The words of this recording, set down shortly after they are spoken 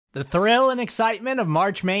The thrill and excitement of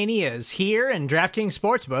March Mania is here, and DraftKings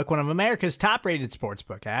Sportsbook, one of America's top-rated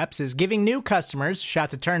sportsbook apps, is giving new customers a shot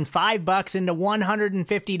to turn $5 into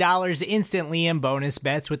 $150 instantly in bonus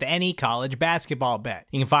bets with any college basketball bet.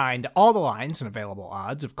 You can find all the lines and available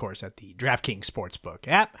odds, of course, at the DraftKings Sportsbook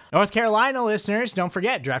app. North Carolina listeners, don't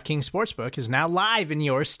forget, DraftKings Sportsbook is now live in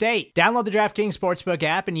your state. Download the DraftKings Sportsbook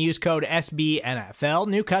app and use code SBNFL.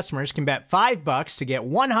 New customers can bet $5 to get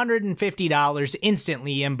 $150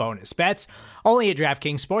 instantly in bonus bets, only at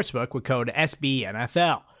DraftKings Sportsbook with code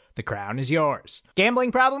SBNFL. The crown is yours.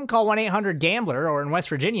 Gambling problem? Call 1-800-GAMBLER, or in West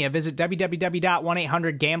Virginia, visit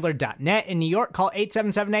www.1800gambler.net. In New York, call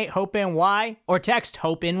 877-8-HOPE-NY or text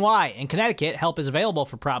HOPE-NY. In Connecticut, help is available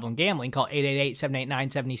for problem gambling. Call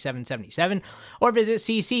 888-789-7777 or visit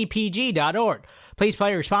ccpg.org. Please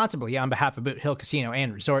play responsibly on behalf of Boot Hill Casino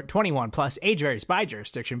and Resort. 21 plus, age varies by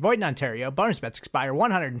jurisdiction. Void in Ontario. Bonus bets expire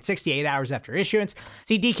 168 hours after issuance.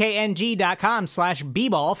 See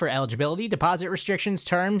dkng.com/bball for eligibility, deposit restrictions,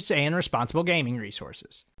 terms, and responsible gaming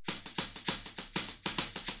resources.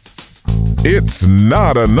 It's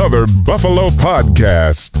not another Buffalo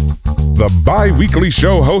podcast. The bi-weekly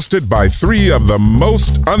show hosted by three of the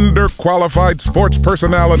most underqualified sports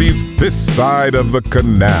personalities this side of the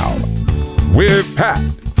canal. With Pat.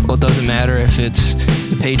 Well, it doesn't matter if it's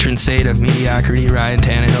the patron saint of mediocrity, Ryan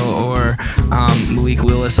Tannehill, or Malik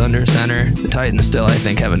Willis under center. The Titans still, I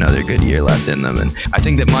think, have another good year left in them. And I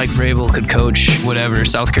think that Mike Vrabel could coach whatever,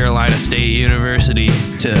 South Carolina State University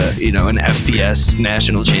to, an FBS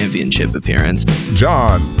national championship appearance.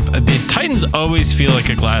 John. The Titans always feel like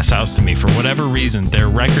a glass house to me. For whatever reason, their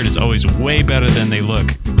record is always way better than they look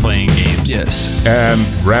playing games. Yes. And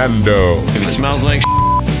Brando. If it smells like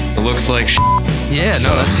it looks like Yeah,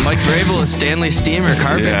 no, that's Mike Vrabel is Stanley Steamer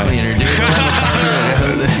carpet cleaner, dude.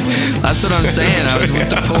 That's what I'm saying. I was with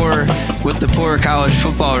the poor college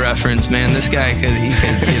football reference, man. This guy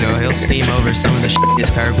he'll steam over some of the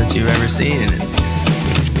shittiest carpets you've ever seen.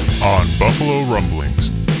 On Buffalo Rumblings.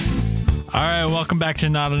 All right, welcome back to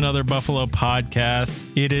Not Another Buffalo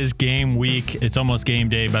podcast. It is game week. It's almost game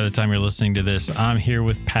day by the time you're listening to this. I'm here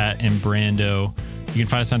with Pat and Brando. You can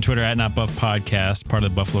find us on Twitter at NotBuffPodcast, part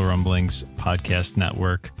of the Buffalo Rumblings podcast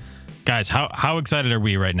network. Guys, how excited are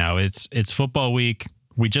we right now? It's football week.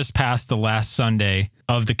 We just passed the last Sunday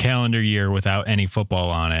of the calendar year without any football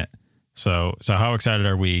on it. So how excited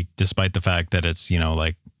are we, despite the fact that it's,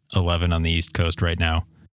 like 11 on the East Coast right now?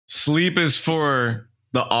 Sleep is for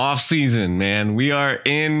the off season, man. We are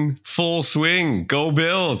in full swing. Go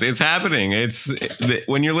Bills. It's happening.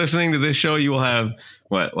 When you're listening to this show, you will have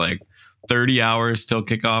 30 hours till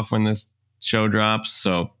kickoff when this show drops.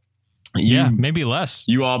 So maybe less.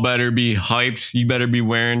 You all better be hyped. You better be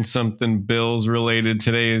wearing something Bills related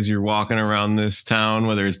today as you're walking around this town,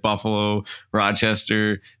 whether it's Buffalo,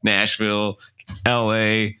 Rochester, Nashville,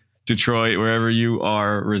 LA, Detroit, wherever you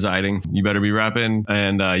are residing. You better be repping,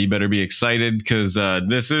 and you better be excited because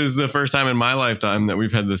this is the first time in my lifetime that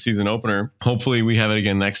we've had the season opener. Hopefully we have it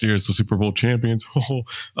again next year as the Super Bowl champions.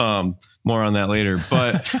 More on that later.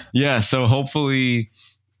 But so hopefully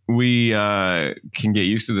we can get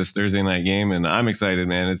used to this Thursday night game, and I'm excited,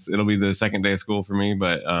 man. It'll be the second day of school for me,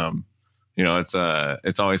 but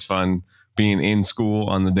it's always fun being in school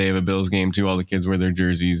on the day of a Bills game too. All the kids wear their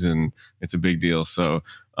jerseys, and it's a big deal. So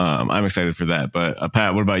I'm excited for that. But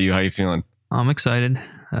Pat, what about you? How you feeling? I'm excited.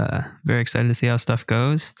 Very excited to see how stuff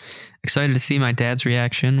goes. Excited to see my dad's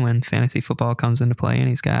reaction when fantasy football comes into play and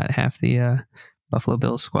he's got half the Buffalo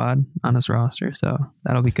Bills squad on his roster. So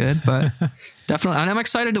that'll be good. But definitely, and I'm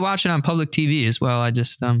excited to watch it on public TV as well. I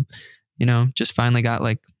just, just finally got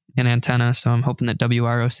an antenna. So I'm hoping that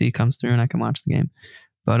WROC comes through and I can watch the game.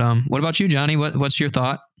 But what about you, Johnny? What's your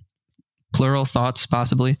thought? Plural thoughts,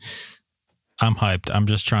 possibly. I'm hyped. I'm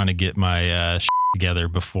just trying to get my together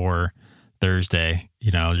before Thursday.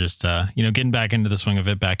 Getting back into the swing of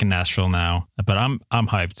it, back in Nashville now. But I'm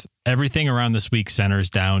hyped. Everything around this week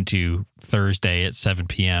centers down to Thursday at 7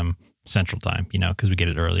 p.m. Central Time. Because we get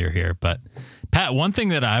it earlier here. But Pat, one thing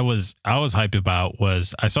that I was hyped about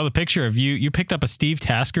was I saw the picture of you. You picked up a Steve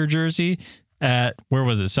Tasker jersey at, where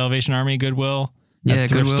was it? Salvation Army, Goodwill. Yeah,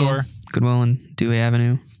 thrift store. Goodwill and Dewey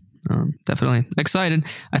Avenue. Definitely excited.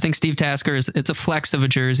 I think Steve Tasker it's a flex of a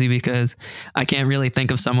jersey because I can't really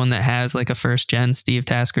think of someone that has a first gen Steve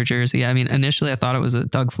Tasker jersey. I mean, initially I thought it was a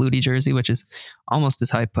Doug Flutie jersey, which is almost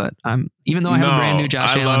as hype, but even though I have a brand new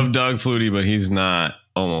Josh Allen. I love Doug Flutie, but he's not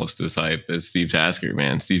almost as hype as Steve Tasker,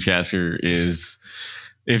 man. Steve Tasker is,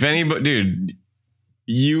 if anybody, dude,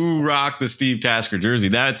 you rock the Steve Tasker jersey.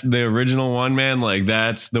 That's the original one, man.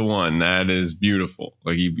 That's the one that is beautiful.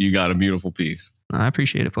 You got a beautiful piece. I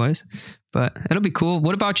appreciate it, boys. But it'll be cool.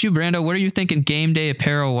 What about you, Brando? What are you thinking game day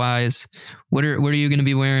apparel wise? What are you going to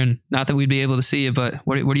be wearing? Not that we'd be able to see it, but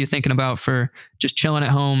what are you thinking about for just chilling at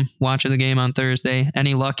home, watching the game on Thursday?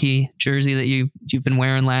 Any lucky jersey that you've been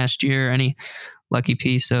wearing last year? Any lucky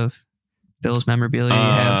piece of Bills memorabilia you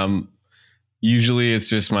have? Usually it's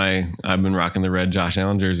just I've been rocking the red Josh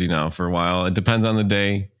Allen jersey now for a while. It depends on the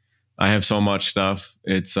day. I have so much stuff.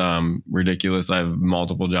 It's ridiculous. I have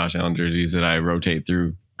multiple Josh Allen jerseys that I rotate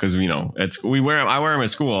through because, I wear them at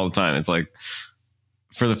school all the time. It's like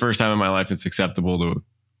for the first time in my life, it's acceptable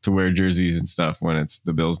to wear jerseys and stuff when it's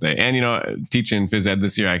the Bills day. And, teaching phys ed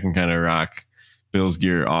this year, I can kind of rock Bills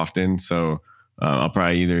gear often. So I'll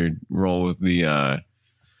probably either roll with the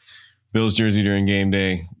Bills jersey during game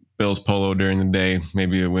day, Bills polo during the day,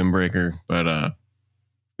 maybe a windbreaker. But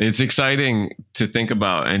it's exciting to think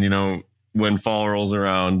about. And, when fall rolls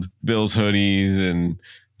around, Bills hoodies and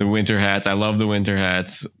the winter hats. I love the winter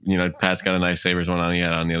hats. Pat's got a nice Sabres one on he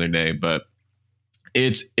had on the other day, but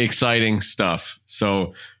it's exciting stuff.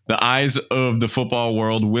 So the eyes of the football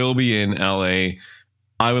world will be in LA.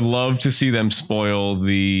 I would love to see them spoil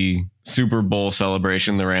the Super Bowl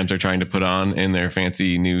celebration the Rams are trying to put on in their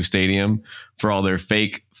fancy new stadium for all their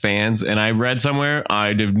fake fans. And I read somewhere,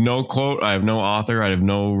 I have no quote, I have no author, I have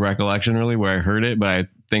no recollection really where I heard it, but I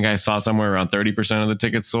think I saw somewhere around 30% of the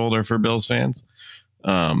tickets sold are for Bills fans.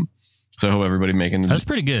 So I hope everybody making that's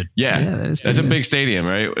pretty good. Yeah, that's a big stadium,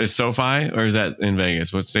 right? Is SoFi or is that in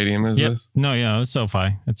Vegas? What stadium is this? No, yeah, it's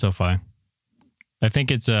SoFi. It's SoFi. I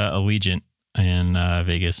think it's Allegiant in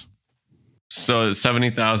Vegas. So it's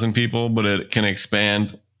 70,000 people, but it can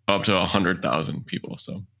expand up to 100,000 people.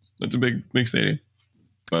 So it's a big stadium.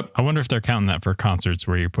 But I wonder if they're counting that for concerts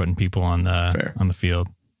where you're putting people on the field.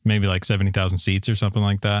 Maybe like 70,000 seats or something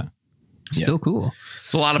like that. Still cool.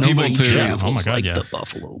 It's a lot of people Oh my God, the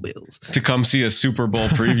Buffalo Bills to come see a Super Bowl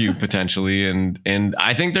preview potentially, and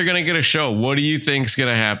I think they're gonna get a show. What do you think's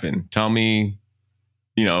gonna happen? Tell me.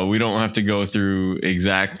 We don't have to go through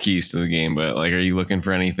exact keys to the game, but like, are you looking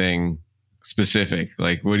for anything specific?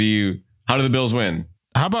 Like, how do the Bills win?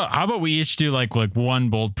 How about we each do like one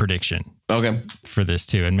bold prediction? Okay. For this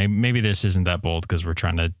too, and maybe this isn't that bold because we're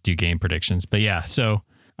trying to do game predictions, but yeah. So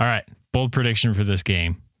all right, bold prediction for this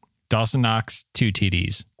game. Dawson Knox, 2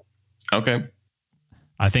 TDs. Okay.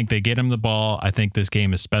 I think they get him the ball. I think this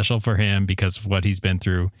game is special for him because of what he's been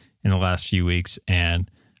through in the last few weeks. And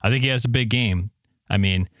I think he has a big game. I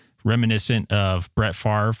mean, reminiscent of Brett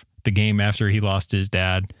Favre, the game after he lost his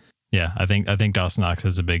dad. Yeah, I think Dawson Knox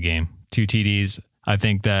has a big game. 2 TDs. I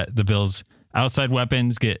think that the Bills' outside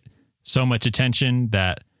weapons get so much attention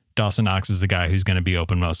that Dawson Knox is the guy who's going to be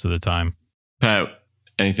open most of the time. Pat,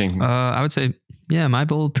 anything? I would say, my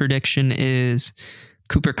bold prediction is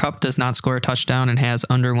Cooper Kupp does not score a touchdown and has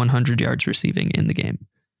under 100 yards receiving in the game.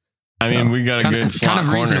 I mean, we got a good slot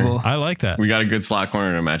corner. Reasonable. I like that. We got a good slot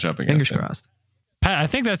corner to match up against. Fingers crossed. Pat, I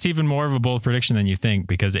think that's even more of a bold prediction than you think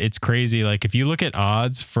because it's crazy. Like if you look at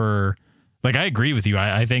odds for, like, I agree with you.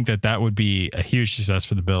 I think that would be a huge success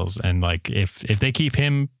for the Bills. And like if they keep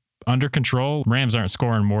him under control, Rams aren't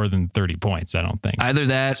scoring more than 30 points, I don't think. Either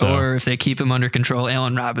that or if they keep him under control,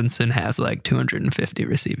 Allen Robinson has like 250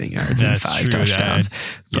 receiving yards and 5 touchdowns.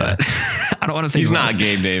 But I don't want to think he's not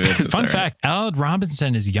Gabe Davis. Fun fact, Allen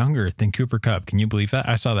Robinson is younger than Cooper Kupp. Can you believe that?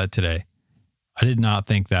 I saw that today. I did not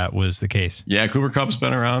think that was the case. Yeah, Cooper Kupp's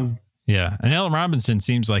been around. Yeah, and Allen Robinson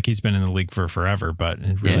seems like he's been in the league for forever, but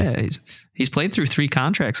really, he's played through 3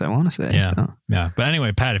 contracts, I want to say. Yeah, so. yeah. But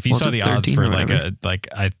anyway, Pat, if you saw the odds for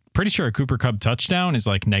I'm pretty sure a Cooper Kupp touchdown is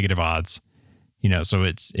like negative odds, so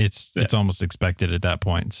it's almost expected at that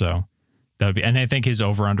point. So that would be, and I think his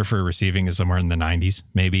over under for receiving is somewhere in the 90s,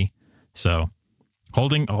 maybe. So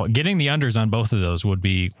getting the unders on both of those would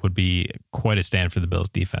be quite a stand for the Bills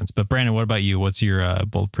defense. But Brandon, what about you? What's your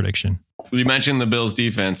bold prediction? We mentioned the Bills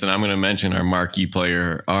defense, and I'm going to mention our marquee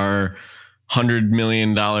player, our $100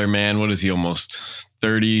 million man. What is he? Almost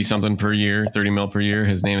 30 something per year, 30 mil per year.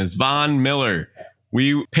 His name is Von Miller.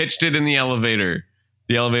 We pitched it in the elevator.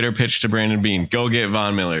 The elevator pitched to Brandon Beane. Go get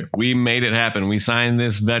Von Miller. We made it happen. We signed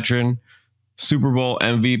this veteran Super Bowl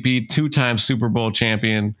MVP, 2-time Super Bowl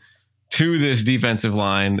champion to this defensive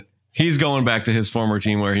line. He's going back to his former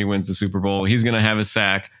team where he wins the Super Bowl. He's going to have a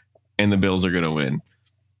sack, and the Bills are going to win.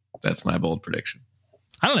 That's my bold prediction.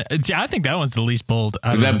 I don't know. I think that one's the least bold.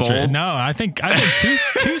 Is that bold? No, I think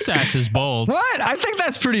two sacks is bold. What? I think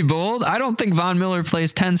that's pretty bold. I don't think Von Miller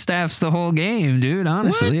plays 10 staffs the whole game, dude.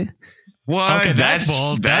 Honestly. What? Okay, that's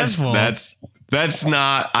bold. That's bold. That's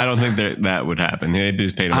not. I don't think that would happen. They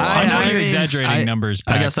just paid him a lot. I know you're exaggerating numbers,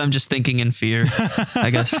 Pat. I guess I'm just thinking in fear.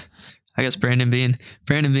 I guess I guess Brandon Bean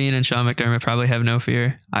and Sean McDermott probably have no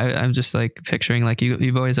fear. I'm just like picturing like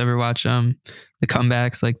you've always ever watched the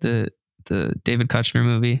comebacks, like the David Kushner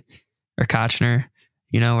movie or Kochner,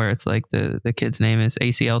 where it's like the kid's name is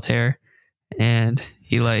ACL tear and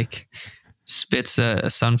he like spits a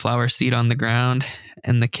sunflower seed on the ground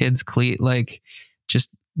and the kid's cleat like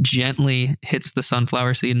just gently hits the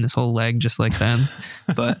sunflower seed and his whole leg just like bends.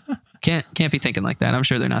 But can't be thinking like that. I'm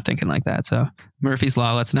sure they're not thinking like that. So Murphy's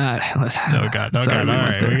Law, let's not. No God. All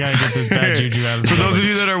right, we gotta get this bad juju out of the For those of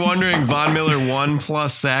you that are wondering, Von Miller 1+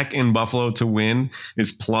 sack in Buffalo to win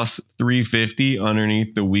is plus 350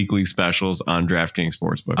 underneath the weekly specials on DraftKings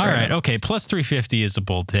Sportsbook. All right, okay, plus 350 is a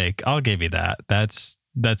bold take. I'll give you that. That's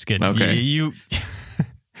good. Okay. You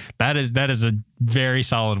that is a very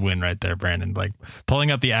solid win right there, Brandon. Like pulling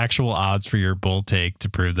up the actual odds for your bold take to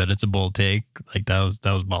prove that it's a bold take. Like that was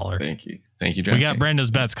baller. Thank you, John. We got Brando's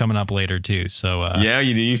bets coming up later too. So yeah,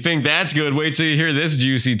 you do. You think that's good? Wait till you hear this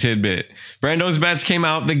juicy tidbit. Brando's bets came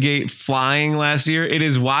out the gate flying last year. It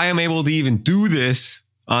is why I'm able to even do this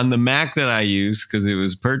on the Mac that I use because it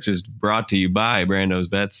was brought to you by Brando's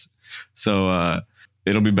Bets. So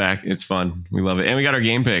it'll be back. It's fun. We love it. And we got our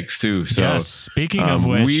game picks too. So yes, speaking of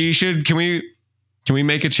which, can we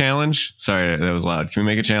make a challenge? Sorry, that was loud. Can we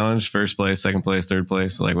make a challenge? First place, second place, third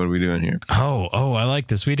place? Like, what are we doing here? Oh, I like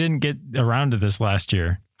this. We didn't get around to this last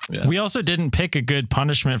year. Yeah. We also didn't pick a good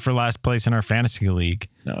punishment for last place in our fantasy league.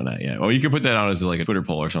 No, not yet. Well, you could put that out as like a Twitter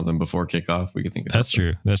poll or something before kickoff. We could think of That's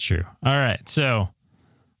true. All right. So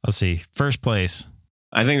let's see. First place.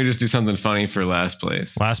 I think we just do something funny for last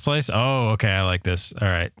place. Last place? Oh, okay. I like this. All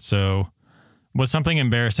right. So what's something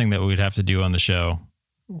embarrassing that we'd have to do on the show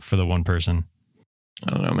for the one person? I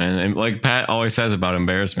don't know, man. And like Pat always says about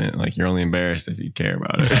embarrassment, like you're only embarrassed if you care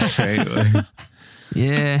about it. Right? Like,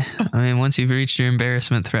 yeah. I mean, once you've reached your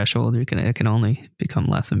embarrassment threshold, it can only become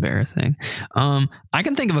less embarrassing. I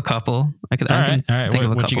can think of a couple. All right.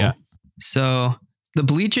 What you got? So the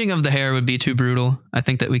bleaching of the hair would be too brutal. I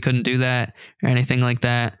think that we couldn't do that or anything like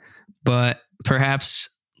that. But perhaps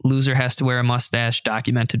loser has to wear a mustache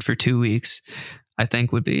documented for 2 weeks. I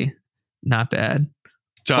think would be not bad.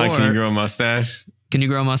 John, can you grow a mustache? Can you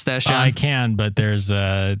grow a mustache, John? I can, but there's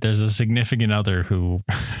a significant other who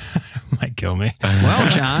might kill me. Well,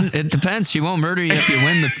 John, it depends. She won't murder you if you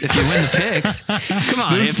win the picks. Come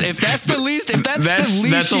on, if that's the least she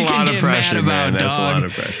can get mad about, that's dog. That's a lot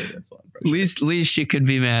of pressure. Least she could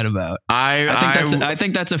be mad about. I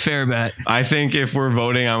think that's a fair bet. I think if we're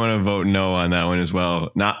voting, I'm going to vote no on that one as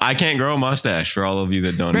well. Now, I can't grow a mustache for all of you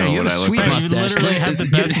that don't know what I look like. You literally have the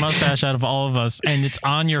best mustache out of all of us, and it's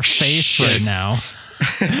on your face right now.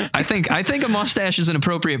 I think a mustache is an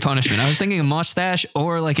appropriate punishment. I was thinking a mustache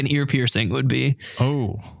or like an ear piercing would be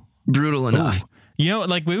brutal enough.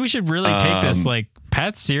 Like we should really take this. Like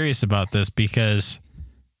Pat's serious about this because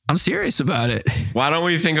I'm serious about it. Why don't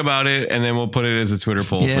we think about it and then we'll put it as a Twitter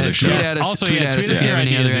poll for the show? Tweet us your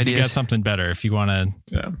ideas if you got something better. If you want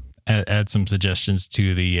to add some suggestions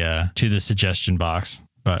to the suggestion box.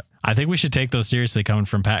 But I think we should take those seriously coming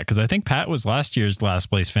from Pat because I think Pat was last year's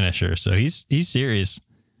last place finisher, so he's serious.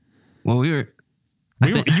 Well, you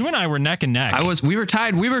and I were neck and neck. We were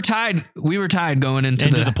tied going into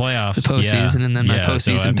the playoffs, the postseason, and then my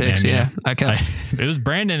postseason picks. It was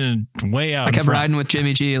Brandon and way out. I kept riding with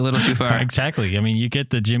Jimmy G a little too far. Exactly. I mean, you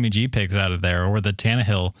get the Jimmy G picks out of there, or the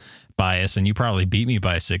Tannehill bias, and you probably beat me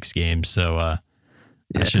by 6 games. So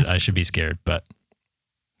I should be scared. But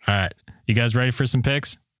all right, you guys ready for some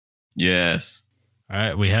picks? Yes. All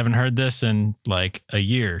right, we haven't heard this in like a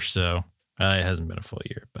year, so it hasn't been a full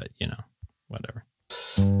year, but whatever.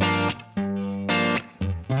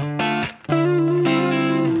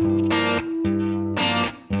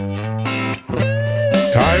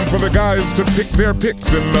 Time for the guys to pick their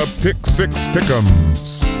picks in the Pick Six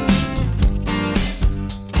Pick'ems.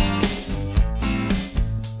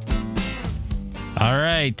 All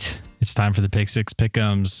right, it's time for the Pick Six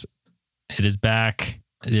Pick'ems. It is back.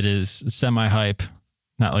 It is semi-hype,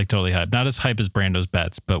 not like totally hype, not as hype as Brando's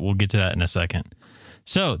bets, but we'll get to that in a second.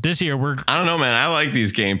 So this year I don't know, man. I like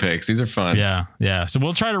these game picks. These are fun. Yeah. So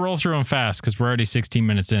we'll try to roll through them fast because we're already 16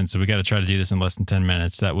 minutes in. So we got to try to do this in less than 10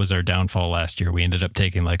 minutes. That was our downfall last year. We ended up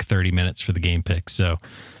taking like 30 minutes for the game picks. So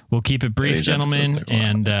we'll keep it brief, gentlemen.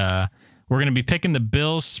 And we're going to be picking the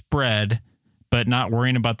Bills spread, but not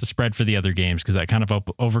worrying about the spread for the other games because that kind of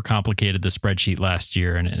overcomplicated the spreadsheet last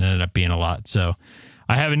year and it ended up being a lot. So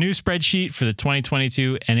I have a new spreadsheet for the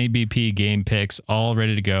 2022 NABP game picks, all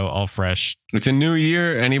ready to go, all fresh. It's a new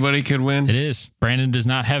year. Anybody could win. It is. Brandon does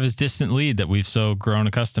not have his distant lead that we've so grown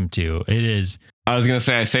accustomed to. It is I was going to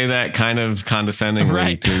say, I say that kind of condescendingly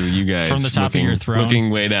Right. to you guys. From the top of your throne. Looking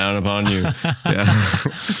way down upon you. Yeah.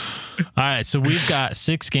 All right, so we've got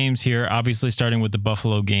 6 games here, obviously starting with the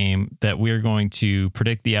Buffalo game that we're going to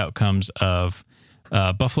predict the outcomes of.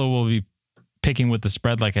 Buffalo will be picking with the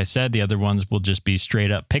spread, like I said. The other ones will just be straight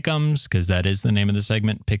up pick'ems, because that is the name of the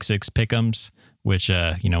segment, Pick 6 Pick'ems, which,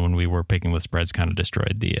 when we were picking with spreads, kind of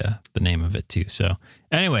destroyed the name of it too. So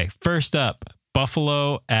anyway, first up,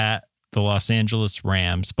 Buffalo at the Los Angeles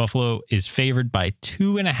Rams. Buffalo is favored by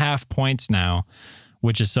 2.5 points now,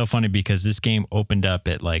 which is so funny because this game opened up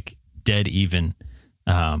at like dead even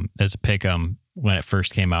as a pick'em when it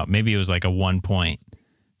first came out. Maybe it was like a 1 point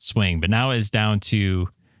swing, but now it's down to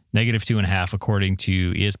 -2.5 according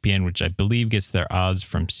to ESPN, which I believe gets their odds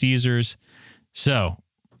from Caesars. So,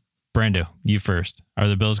 Brando, you first. Are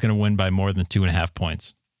the Bills going to win by more than 2.5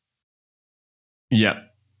 points? Yep.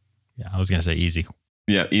 Yeah, I was going to say easy.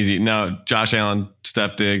 Yeah, easy. No, Josh Allen,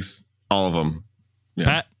 Steph Diggs, all of them. Yeah.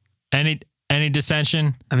 Pat, any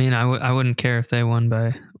dissension? I mean, I wouldn't care if they won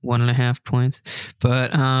by 1.5 points,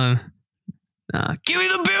 but give me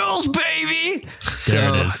the Bills, baby. There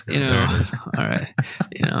it is. There it is. All right.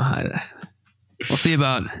 We'll see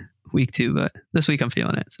about week 2, but this week I'm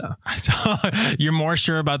feeling it. So You're more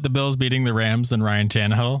sure about the Bills beating the Rams than Ryan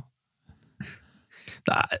Tannehill?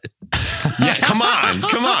 Yeah, come on.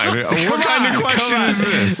 What kind of question is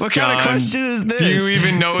this? What kind of John? question is this? Do you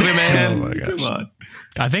even know the man? Oh my gosh. Come on.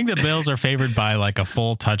 I think the Bills are favored by like a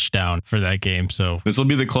full touchdown for that game. So This will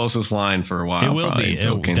be the closest line for a while. it will probably, be.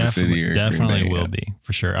 until It Kansas City or definitely Green Bay, will yeah. be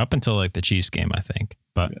for sure. Up until like the Chiefs game, I think.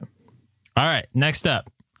 But all right, next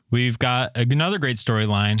up, we've got another great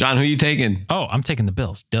storyline. John, who are you taking? Oh, I'm taking the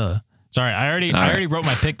Bills. Duh. Sorry, I already wrote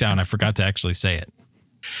my pick down. I forgot to actually say it.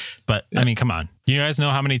 But I mean, come on. You guys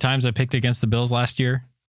know how many times I picked against the Bills last year?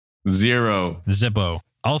 0. Zippo.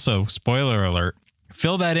 Also, spoiler alert,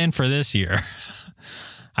 fill that in for this year.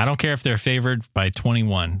 I don't care if they're favored by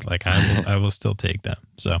 21. Like I will still take them.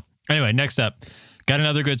 So anyway, next up, got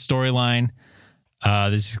another good storyline.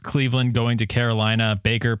 This is Cleveland going to Carolina.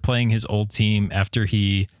 Baker playing his old team after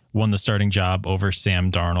he won the starting job over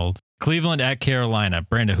Sam Darnold. Cleveland at Carolina.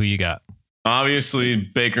 Brenda, who you got? Obviously,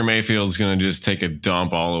 Baker Mayfield's going to just take a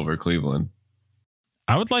dump all over Cleveland.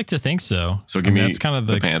 I would like to think so. So give me that's kind of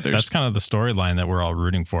the Panthers. That's kind of the storyline that we're all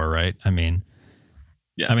rooting for, right? I mean,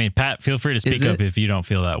 Pat, feel free to speak up if you don't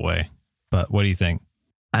feel that way. But what do you think?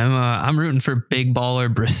 I'm rooting for big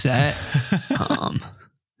baller Brissett.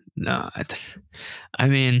 No, I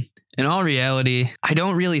mean, in all reality, I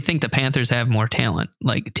don't really think the Panthers have more talent,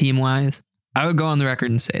 like team wise. I would go on the record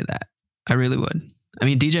and say that. I really would. I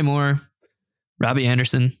mean, DJ Moore, Robbie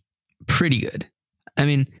Anderson, pretty good. I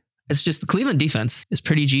mean, it's just the Cleveland defense is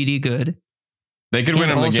pretty GD good. They could win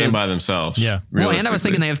And them the also- game by themselves. Yeah. Well, and I was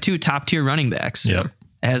thinking they have 2 top tier running backs. Yeah.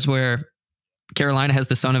 As where Carolina has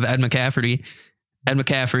the son of Ed McCaffrey.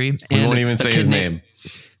 We and won't even a say kid his named- name.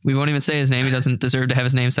 We won't even say his name. He doesn't deserve to have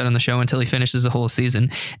his name said on the show until he finishes the whole season.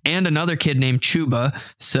 And another kid named Chuba.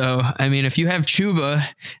 So, I mean, if you have Chuba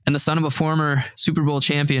and the son of a former Super Bowl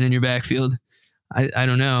champion in your backfield, I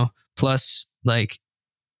don't know. Plus, like,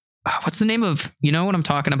 what's the name of, you know what I'm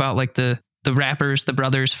talking about? Like the rappers, the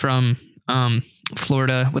brothers from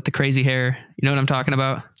Florida with the crazy hair. You know what I'm talking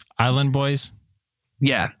about? Island Boys.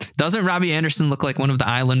 Yeah. Doesn't Robbie Anderson look like one of the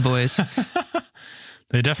Island Boys?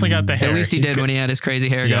 They definitely got the hair. At least he He's did good. when he had his crazy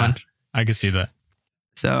hair Yeah, going. I could see that.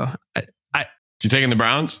 So You taking the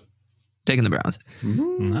Browns? taking the Browns.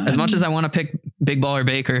 Nice. As much as I want to pick big baller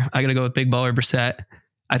Baker, I got to go with big baller Brissett.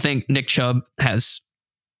 I think Nick Chubb has,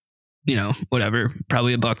 whatever,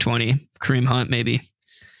 probably $120. Kareem Hunt, maybe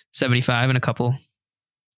 75 and a couple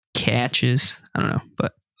catches. I don't know.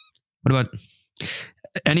 But what about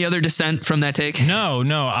any other dissent from that take? No,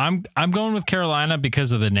 I'm going with Carolina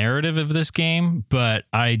because of the narrative of this game, but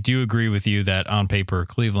I do agree with you that on paper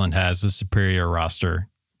Cleveland has a superior roster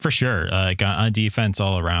for sure, like on defense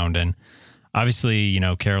all around, and obviously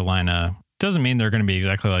Carolina doesn't mean they're going to be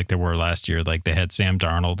exactly like they were last year. Like they had Sam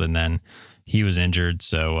Darnold and then he was injured,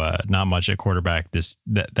 so not much at quarterback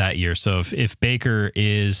that year. So if Baker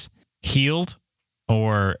is healed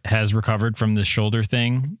or has recovered from the shoulder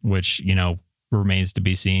thing, which remains to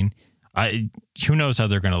be seen. Who knows how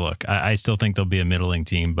they're going to look? I still think they'll be a middling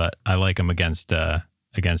team, but I like them against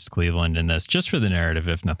Cleveland in this, just for the narrative,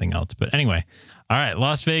 if nothing else. But anyway, all right,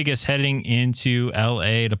 Las Vegas heading into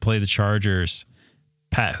LA to play the Chargers.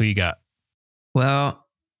 Pat, who you got? Well,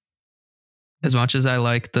 as much as I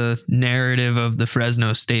like the narrative of the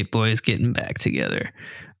Fresno State boys getting back together,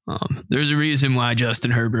 There's a reason why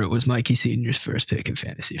Justin Herbert was Mikey Senior's first pick in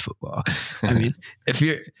fantasy football. I mean, if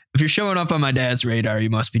you're showing up on my dad's radar, you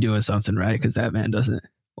must be doing something right, because that man doesn't.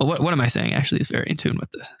 Well, what am I saying? Actually, is very in tune with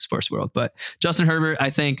the sports world. But Justin Herbert, I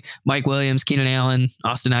think Mike Williams, Keenan Allen,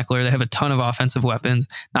 Austin Eckler, they have a ton of offensive weapons.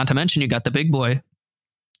 Not to mention, you got the big boy,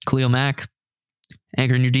 Khalil Mack,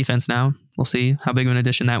 anchoring your defense now. We'll see how big of an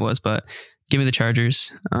addition that was, but give me the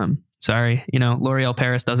Chargers. Sorry, L'Oreal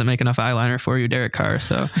Paris doesn't make enough eyeliner for you, Derek Carr.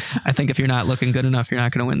 So I think if you're not looking good enough, you're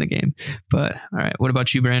not going to win the game. But all right, what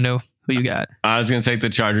about you, Brando? Who you got? I was going to take the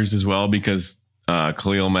Chargers as well, because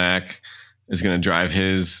Khalil Mack is going to drive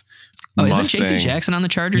his Isn't J.C. Jackson on the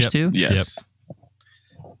Chargers too? Yes.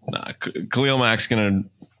 Yep. Khalil Mack's going to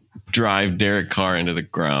drive Derek Carr into the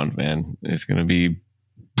ground, man. It's going to be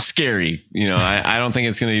scary. I don't think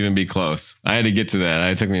it's going to even be close. I had to get to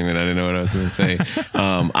that. It took me a minute. I didn't know what I was going to say.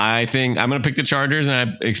 I think I'm going to pick the Chargers, and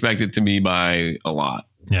I expect it to be by a lot.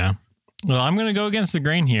 Yeah. Well, I'm going to go against the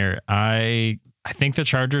grain here. I think the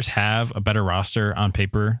Chargers have a better roster on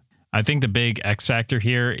paper. I think the big X factor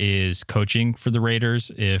here is coaching for the Raiders.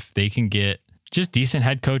 If they can get just decent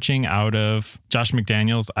head coaching out of Josh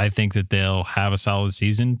McDaniels, I think that they'll have a solid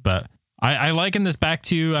season. But I liken this back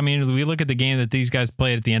to, we look at the game that these guys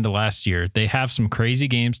played at the end of last year. They have some crazy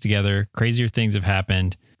games together. Crazier things have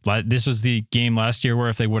happened. This was the game last year where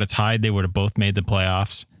if they would have tied, they would have both made the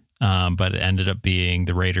playoffs. But it ended up being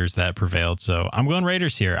the Raiders that prevailed. So I'm going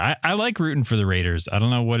Raiders here. I like rooting for the Raiders. I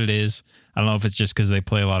don't know what it is. I don't know if it's just because they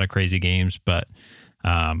play a lot of crazy games, but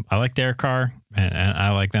I like Derek Carr, and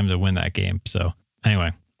I like them to win that game. So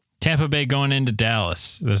anyway, Tampa Bay going into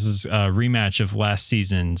Dallas. This is a rematch of last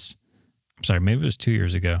season's. I'm sorry, maybe it was 2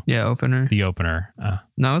 years ago. Yeah, opener. The opener.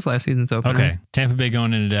 No, it was last season's opener. Okay, Tampa Bay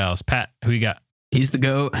going into Dallas. Pat, who you got? He's the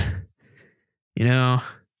GOAT.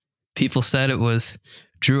 People said it was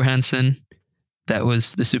Drew Henson that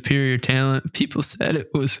was the superior talent. People said it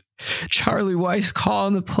was Charlie Weiss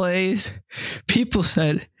calling the plays. People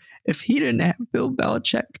said if he didn't have Bill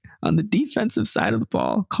Belichick on the defensive side of the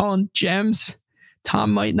ball calling gems,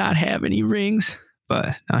 Tom might not have any rings.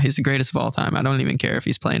 But no, he's the greatest of all time. I don't even care if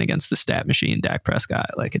he's playing against the stat machine, Dak Prescott.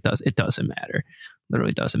 It doesn't matter.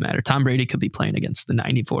 Literally doesn't matter. Tom Brady could be playing against the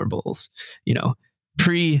 94 Bulls,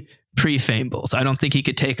 pre-fame Bulls. I don't think he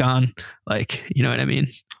could take on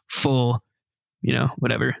full,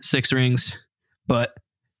 6 rings. But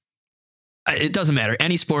it doesn't matter.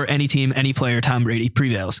 Any sport, any team, any player, Tom Brady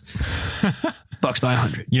prevails. Bucks by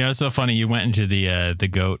 100. It's so funny. You went into the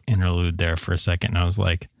GOAT interlude there for a second, and I was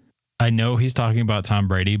like, I know he's talking about Tom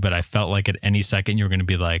Brady, but I felt like at any second you were going to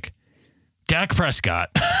be like, Dak Prescott.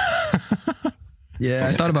 Yeah,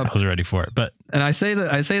 I thought about. I was ready for it, and I say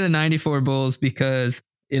the 94 Bulls because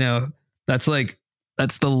that's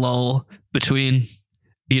the lull between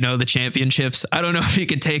the championships. I don't know if he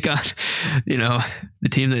could take on the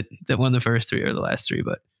team that won the first 3 or the last 3,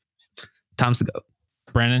 but Tom's the GOAT.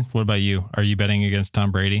 Brandon, what about you? Are you betting against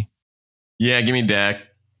Tom Brady? Yeah, give me Dak.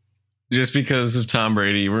 Just because of Tom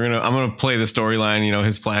Brady, I'm gonna play the storyline.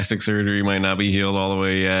 His plastic surgery might not be healed all the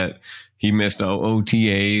way yet. He missed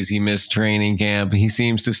OTAs. He missed training camp. He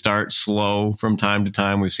seems to start slow from time to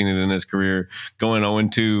time. We've seen it in his career, going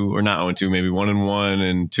 0-2 or not 0-2, maybe 1-1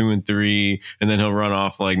 and 2-3, and then he'll run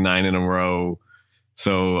off 9 in a row.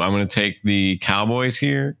 So I'm gonna take the Cowboys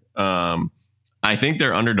here. I think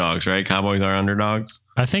they're underdogs, right? Cowboys are underdogs.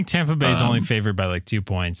 I think Tampa Bay's only favored by 2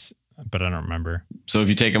 points. But I don't remember. So if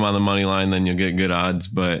you take them on the money line, then you'll get good odds.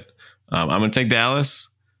 But I'm going to take Dallas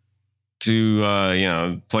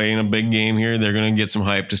to, play in a big game here. They're going to get some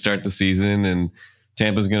hype to start the season, and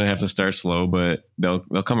Tampa's going to have to start slow, but they'll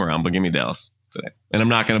come around. But give me Dallas today. And I'm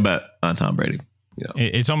not going to bet on Tom Brady.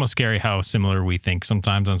 It's almost scary how similar we think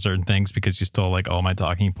sometimes on certain things, because you stole all my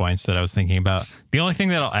talking points that I was thinking about. The only thing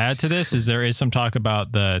that I'll add to this is there is some talk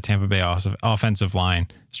about the Tampa Bay offensive line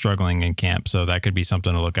struggling in camp. So that could be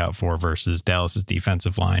something to look out for versus Dallas's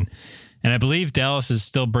defensive line. And I believe Dallas is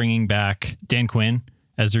still bringing back Dan Quinn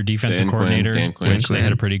as their defensive coordinator, which they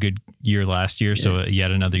had a pretty good year last year. Yeah. So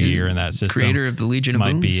yet another year in that system. Creator of the Legion of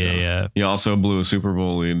Boom. Might be he also blew a Super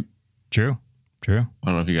Bowl lead. True. I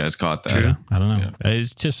don't know if you guys caught that. True. I don't know. Yeah.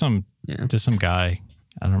 It's just some guy.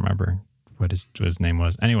 I don't remember what his name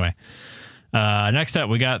was. Anyway, next up,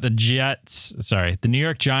 we got the New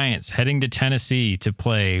York Giants heading to Tennessee to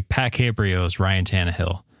play Pat Cabrio's Ryan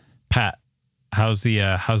Tannehill. Pat, how's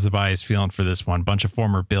the bias feeling for this one? Bunch of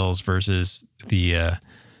former Bills versus the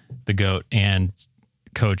GOAT and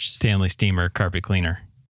Coach Stanley Steamer, carpet cleaner.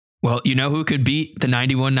 Well, who could beat the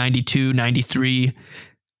 91, 92, 93,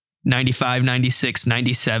 95, 96,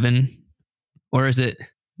 97, or is it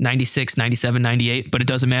 96, 97, 98, but it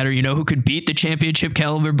doesn't matter. You know who could beat the championship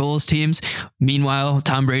caliber Bulls teams? Meanwhile,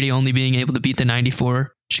 Tom Brady only being able to beat the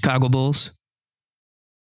 94 Chicago Bulls.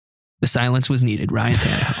 The silence was needed. Ryan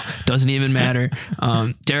Tannehill. Doesn't even matter.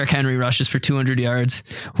 Derrick Henry rushes for 200 yards,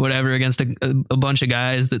 whatever, against a bunch of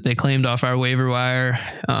guys that they claimed off our waiver wire.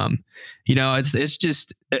 It's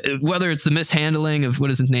just, whether it's the mishandling of, what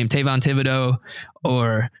is his name, Tavon Thibodeau,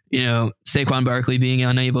 or, Saquon Barkley being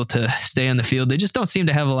unable to stay on the field, they just don't seem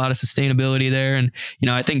to have a lot of sustainability there. And,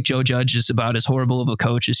 I think Joe Judge is about as horrible of a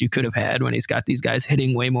coach as you could have had when he's got these guys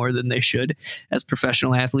hitting way more than they should as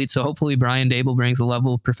professional athletes. So hopefully Brian Dable brings a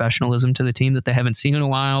level of professionalism to the team that they haven't seen in a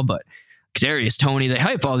while. But Kadarius Toney, they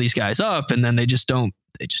hype all these guys up and then they just don't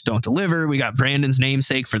deliver. We got Brandon's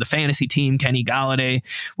namesake for the fantasy team, Kenny Galladay.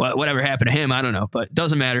 Whatever happened to him, I don't know, but it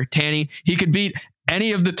doesn't matter. Tanny, he could beat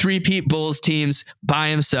any of the three-peat Bulls teams by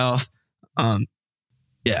himself.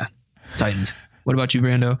 Titans. What about you,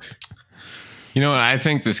 Brando? You know what? I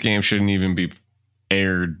think this game shouldn't even be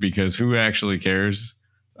aired because who actually cares?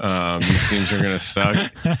 These teams are going to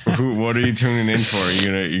suck. What are you tuning in for?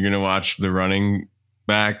 You're gonna watch the running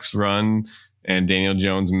backs run and Daniel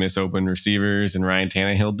Jones miss open receivers and Ryan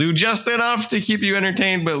Tannehill do just enough to keep you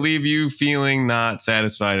entertained, but leave you feeling not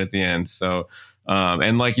satisfied at the end. So,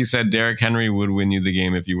 and like you said, Derrick Henry would win you the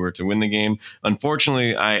game if you were to win the game.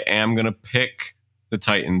 Unfortunately, I am going to pick the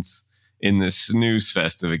Titans in this snooze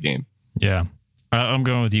fest of a game. Yeah, I'm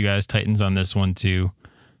going with you guys, Titans, on this one too.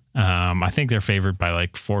 I think they're favored by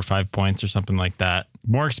like 4 or 5 points or something like that.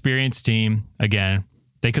 More experienced team. Again,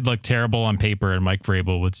 they could look terrible on paper and Mike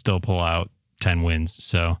Vrabel would still pull out 10 wins.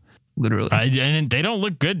 So literally, and they don't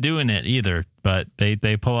look good doing it either, but they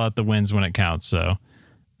pull out the wins when it counts. So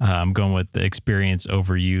I'm going with the experience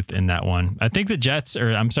over youth in that one. I think the Giants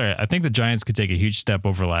could take a huge step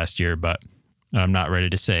over last year, but I'm not ready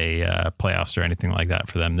to say playoffs or anything like that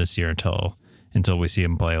for them this year until we see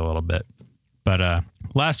them play a little bit. But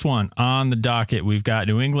last one on the docket, we've got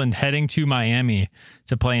New England heading to Miami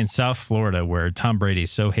to play in South Florida, where Tom Brady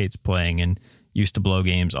so hates playing and used to blow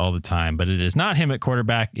games all the time. But it is not him at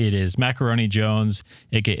quarterback. It is Macaroni Jones,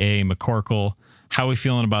 a.k.a. McCorkle. How are we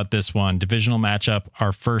feeling about this one? Divisional matchup,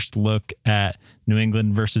 our first look at New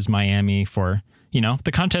England versus Miami for,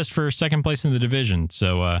 the contest for second place in the division.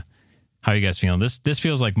 So how are you guys feeling? This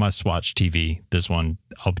feels like must-watch TV. This one,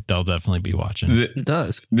 I'll definitely be watching. It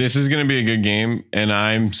does. This is going to be a good game, and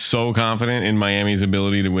I'm so confident in Miami's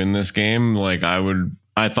ability to win this game.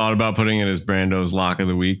 I thought about putting it as Brando's lock of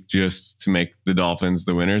the week just to make the Dolphins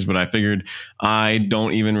the winners, but I figured I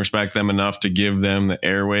don't even respect them enough to give them the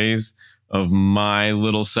airways of my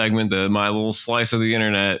little segment, my little slice of the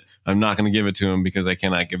internet. I'm not going to give it to them because I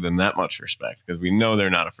cannot give them that much respect because we know they're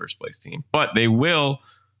not a first place team, but they will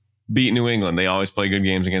beat New England. They always play good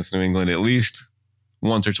games against New England at least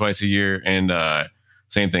once or twice a year. And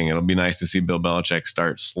same thing. It'll be nice to see Bill Belichick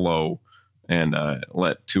start slow and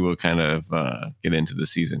let Tua kind of get into the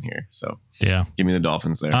season here. So yeah, give me the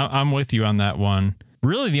Dolphins there. I'm with you on that one.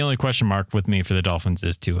 Really, the only question mark with me for the Dolphins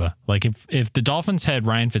is Tua. Like if the Dolphins had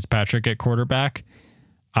Ryan Fitzpatrick at quarterback,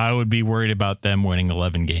 I would be worried about them winning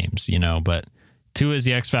 11 games, but Tua is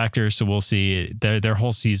the X factor. So we'll see. Their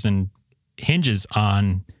whole season hinges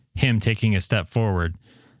on him taking a step forward.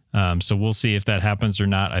 So we'll see if that happens or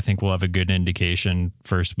not. I think we'll have a good indication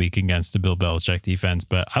first week against the Bill Belichick defense,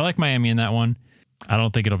 but I like Miami in that one. I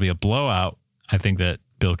don't think it'll be a blowout. I think that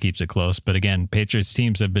Bill keeps it close, but again, Patriots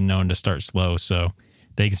teams have been known to start slow, so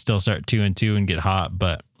they can still start 2-2 and get hot,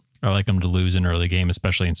 but I like them to lose an early game,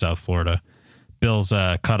 especially in South Florida. Bill's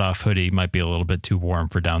cutoff hoodie might be a little bit too warm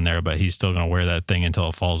for down there, but he's still going to wear that thing until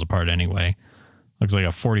it falls apart anyway. Looks like a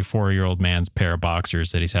 44-year-old man's pair of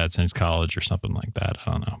boxers that he's had since college or something like that.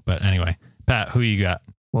 I don't know. But anyway, Pat, who you got?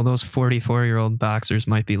 Well, those 44-year-old boxers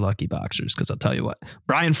might be lucky boxers because I'll tell you what.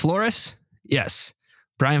 Brian Flores? Yes.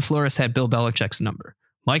 Brian Flores had Bill Belichick's number.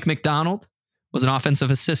 Mike McDonald was an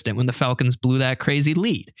offensive assistant when the Falcons blew that crazy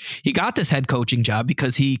lead. He got this head coaching job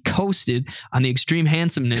because he coasted on the extreme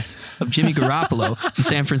handsomeness of Jimmy Garoppolo in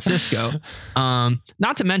San Francisco.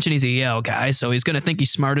 Not to mention he's a Yale guy, so he's going to think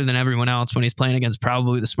he's smarter than everyone else when he's playing against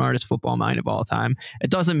probably the smartest football mind of all time. It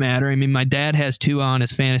doesn't matter. I mean, my dad has Tua on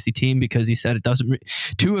his fantasy team because he said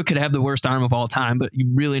Tua could have the worst arm of all time, but you're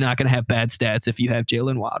really not going to have bad stats if you have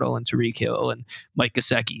Jalen Waddle and Tyreek Hill and Mike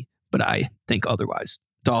Gesicki. But I think otherwise.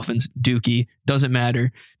 Dolphins, Dookie, doesn't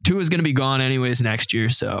matter. Tua's going to be gone anyways next year.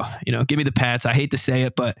 So, give me the Pats. I hate to say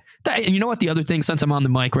it, but you know what? The other thing, since I'm on the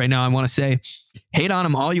mic right now, I want to say, hate on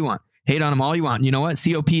them all you want. Hate on them all you want. You know what?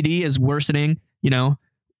 COPD is worsening,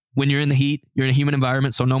 when you're in the heat, you're in a human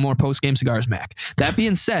environment. So no more post-game cigars, Mac. That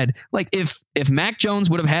being said, if Mac Jones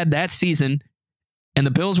would have had that season and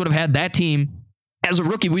the Bills would have had that team as a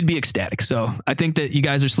rookie, we'd be ecstatic. So I think that you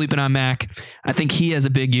guys are sleeping on Mac. I think he has a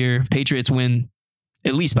big year. Patriots win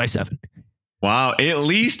at least by 7. Wow. At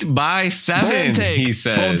least by 7, he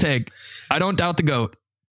says. Bold take. I don't doubt the GOAT.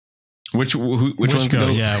 Which one's the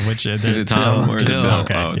GOAT? Yeah, which is it Tom or Bill? Bill?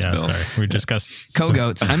 Okay, Oh, yeah, Bill. sorry. We discussed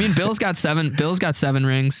Co-GOATs. I mean, Bill's got 7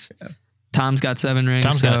 rings. Tom's got 7 rings.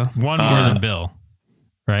 Tom's so. got one more than Bill,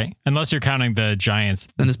 right? Unless you're counting the Giants.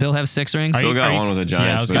 Then does Bill have 6 rings? Still got one with the Giants.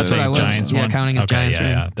 Yeah, I was but going to say what I was- Giants yeah, one. counting his Giants ring.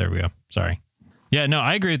 Yeah, there we go. Sorry. Yeah, no,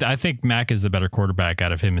 I agree with that. I think Mac is the better quarterback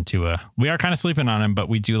out of him and Tua. We are kind of sleeping on him, but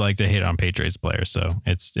we do like to hate on Patriots players, so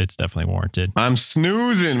it's definitely warranted. I'm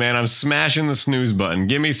snoozing, man. I'm smashing the snooze button.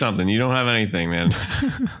 Give me something. You don't have anything, man.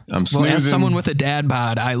 I'm snoozing. Well, as someone with a dad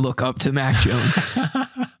bod, I look up to Mac Jones.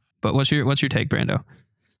 But what's your take, Brando?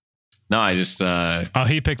 No, I just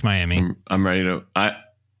He picked Miami. I'm ready to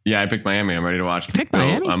I picked Miami. I'm ready to watch. Picked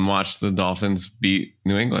Miami? I'm watch the Dolphins beat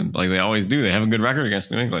New England like they always do. They have a good record against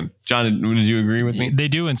New England. John, did you agree with me? They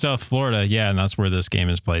do in South Florida, yeah, and that's where this game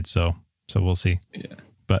is played. So we'll see. Yeah.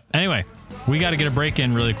 But anyway, we got to get a break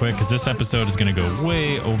in really quick because this episode is going to go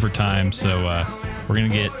way over time. So we're going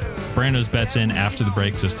to get Brando's bets in after the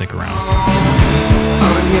break. So stick around.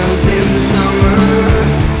 Onions in the summer,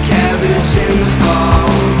 cabbage in the fall.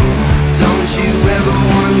 Don't you ever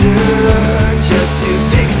wonder just who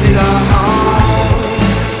picks it all?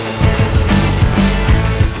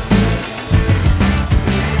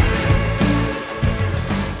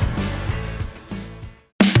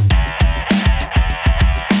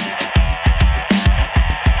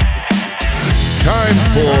 Time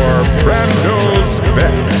for Brando's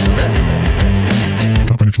Bets.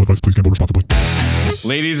 Not financial advice. Please gamble responsibly.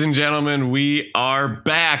 Ladies and gentlemen, we are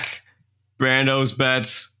back. Brando's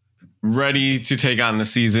Bets, ready to take on the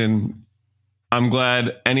season. I'm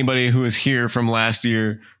glad anybody who was here from last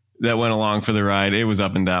year that went along for the ride, it was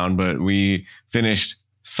up and down, but we finished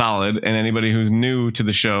solid. And anybody who's new to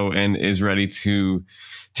the show and is ready to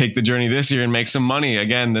take the journey this year and make some money.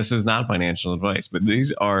 Again, this is not financial advice, but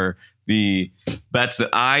these are the bets that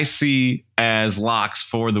I see as locks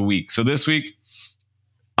for the week. So this week,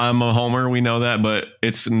 I'm a homer. We know that, but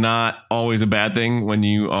it's not always a bad thing when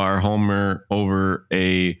you are homer over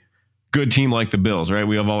a good team like the Bills, right?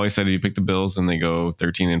 We have always said if you pick the Bills and they go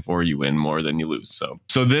 13-4, you win more than you lose.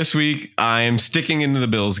 So this week I'm sticking into the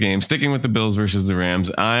Bills game, sticking with the Bills versus the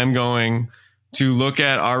Rams. I'm going to look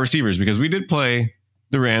at our receivers because we did play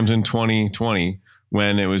the Rams in 2020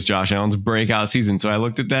 when it was Josh Allen's breakout season. So I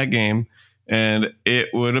looked at that game and it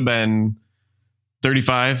would have been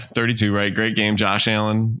 35-32, right? Great game. Josh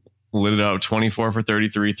Allen lit it up 24 for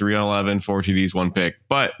 33, 311, 4 TDs, 1 pick.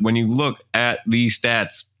 But when you look at these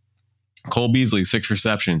stats, Cole Beasley, 6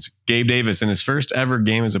 receptions. Gabe Davis in his first ever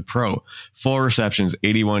game as a pro, 4 receptions,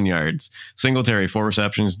 81 yards. Singletary, 4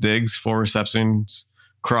 receptions. Diggs, 4 receptions.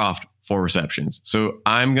 Croft, 4 receptions. So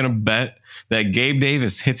I'm going to bet that Gabe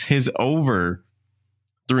Davis hits his over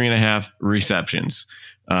 3.5 receptions.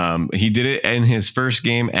 He did it in his first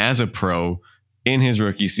game as a pro in his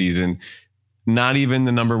rookie season. Not even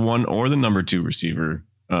the number 1 or the number 2 receiver.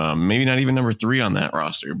 Maybe not even number 3 on that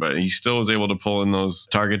roster, but he still was able to pull in those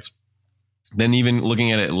targets. Then even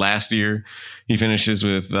looking at it last year, he finishes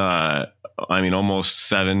with, almost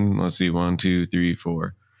 7. Let's see, 1, 2, 3,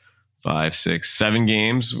 4, 5, 6, 7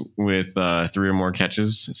 games with 3 or more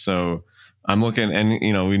catches. So I'm looking, and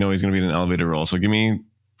we know he's going to be in an elevated role. So give me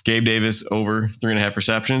Gabe Davis over 3.5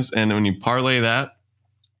 receptions. And when you parlay that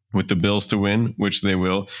with the Bills to win, which they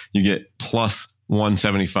will, you get plus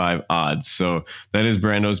 175 odds. So that is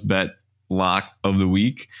Brando's bet lock of the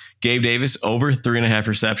week. Gabe Davis over 3.5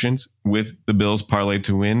 receptions with the Bills parlay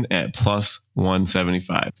to win at plus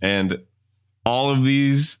 175. And all of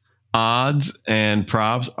these odds and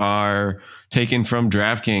props are taken from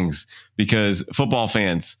DraftKings because football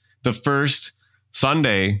fans, the first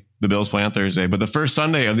Sunday, the Bills play on Thursday, but the first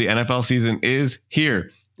Sunday of the NFL season is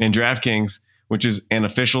here. And DraftKings, which is an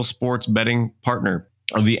official sports betting partner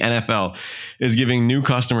of the NFL, is giving new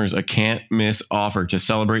customers a can't miss offer to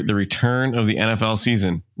celebrate the return of the NFL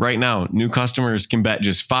season. Right now, new customers can bet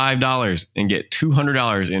just $5 and get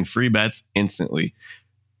 $200 in free bets instantly.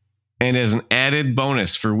 And as an added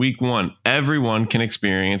bonus for week 1, everyone can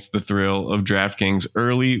experience the thrill of DraftKings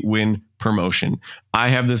early win promotion. I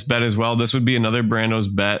have this bet as well. This would be another Brando's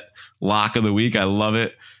bet lock of the week. I love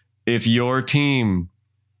it. If your team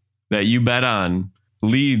that you bet on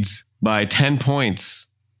leads by 10 points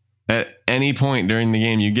at any point during the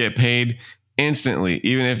game, you get paid instantly,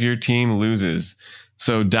 even if your team loses.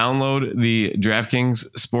 So download the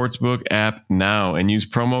DraftKings Sportsbook app now and use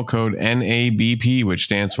promo code NABP, which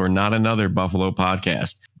stands for Not Another Buffalo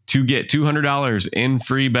Podcast. to get $200 in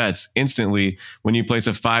free bets instantly when you place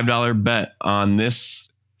a $5 bet on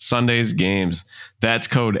this Sunday's games. That's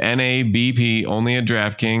code NABP only at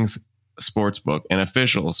DraftKings Sportsbook, an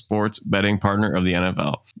official sports betting partner of the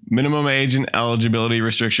NFL. Minimum age and eligibility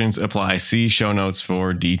restrictions apply. See show notes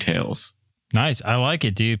for details. Nice. I like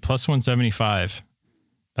it, dude. Plus 175.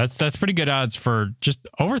 That's pretty good odds for just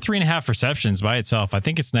over 3.5 receptions by itself. I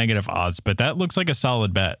think it's negative odds, but that looks like a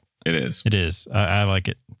solid bet. It is. It is. I like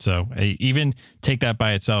it. So even take that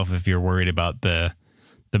by itself if you're worried about the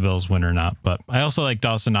Bills win or not. But I also like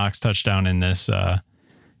Dawson Knox touchdown in this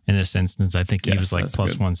instance. I think he was like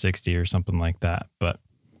plus 160 or something like that. But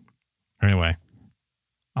anyway,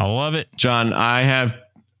 I love it. John, I have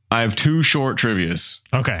 2 short trivias.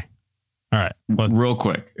 Okay. All right. Real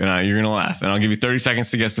quick. And you're going to laugh. And I'll give you 30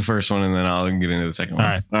 seconds to guess the first one, and then I'll get into the second one.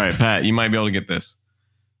 All right, Pat, you might be able to get this.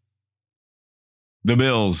 The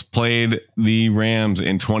Bills played the Rams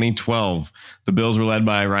in 2012. The Bills were led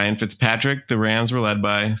by Ryan Fitzpatrick. The Rams were led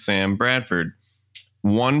by Sam Bradford.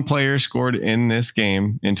 One player scored in this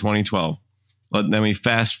game in 2012. Then we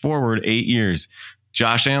fast forward 8 years.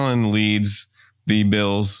 Josh Allen leads the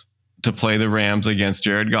Bills to play the Rams against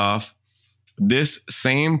Jared Goff. This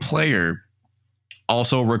same player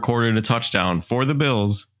also recorded a touchdown for the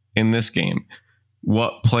Bills in this game.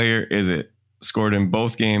 What player is it? Scored in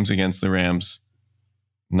both games against the Rams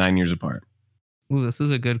 9 years apart. Ooh, this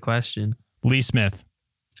is a good question. Lee Smith.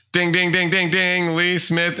 Ding, ding, ding, ding, ding. Lee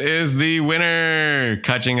Smith is the winner.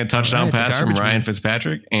 Catching a touchdown pass from Ryan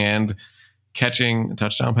Fitzpatrick and catching a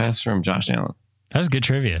touchdown pass from Josh Allen. That was good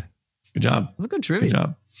trivia. Good job. That's a good trivia. Good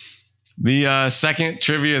job. The second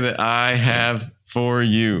trivia that I have for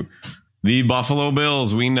you. The Buffalo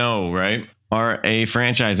Bills, we know, right, are a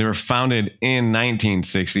franchise. They were founded in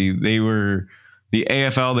 1960. They were the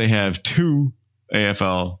AFL. They have 2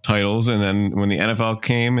 AFL titles. And then when the NFL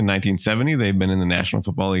came in 1970, they've been in the National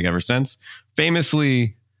Football League ever since,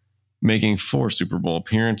 famously making 4 Super Bowl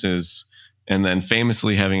appearances and then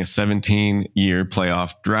famously having a 17-year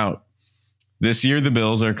playoff drought. This year, the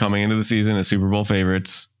Bills are coming into the season as Super Bowl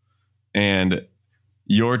favorites. And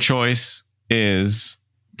your choice is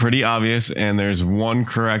pretty obvious, and there's one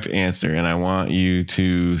correct answer. And I want you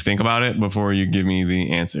to think about it before you give me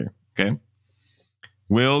the answer. Okay.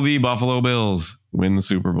 Will the Buffalo Bills win the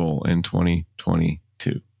Super Bowl in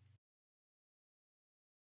 2022?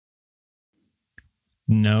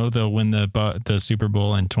 No, they'll win the Super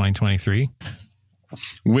Bowl in 2023.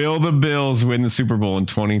 Will the Bills win the Super Bowl in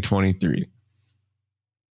 2023?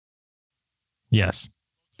 Yes.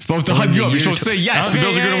 It's supposed to hype you up. You're supposed to say yes. Okay, the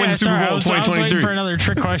Bills are going to win the Super Bowl in 2023. I was waiting for another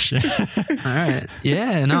trick question. All right.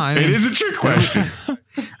 Yeah, no, I mean, it is a trick question.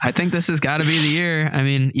 I think this has got to be the year. I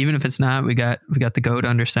mean, even if it's not, we got the GOAT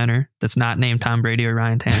under center that's not named Tom Brady or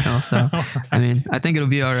Ryan Tannehill. So, right. I mean, I think it'll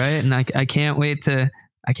be all right. And I can't wait to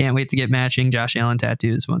get matching Josh Allen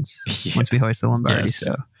tattoos once we hoist the Lombardi. Yes.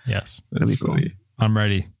 So yes, it'll be cool. I'm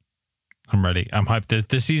ready. I'm hyped.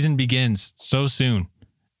 The season begins so soon.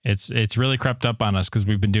 It's really crept up on us because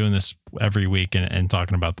we've been doing this every week and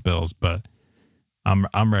talking about the Bills, but I'm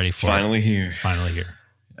ready for it. It's finally here.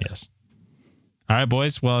 Yes. All right,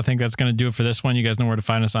 boys. Well, I think that's going to do it for this one. You guys know where to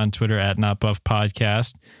find us on Twitter at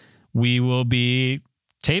NotBuffPodcast. We will be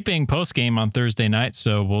taping post-game on Thursday night,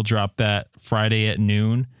 so we'll drop that Friday at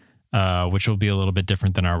noon, which will be a little bit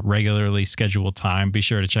different than our regularly scheduled time. Be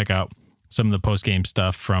sure to check out some of the post-game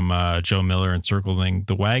stuff from Joe Miller and Circling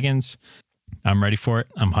the Wagons. I'm ready for it.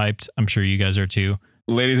 I'm hyped. I'm sure you guys are too.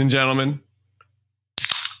 Ladies and gentlemen,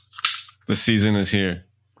 the season is here.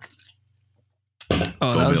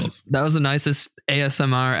 Oh, that was the nicest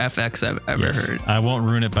ASMR FX I've ever heard. I won't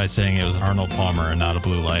ruin it by saying it was Arnold Palmer and not a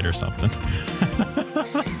blue light or something.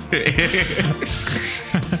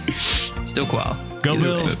 Still qual. Go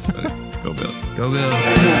Bills. Go Bills. Go Bills.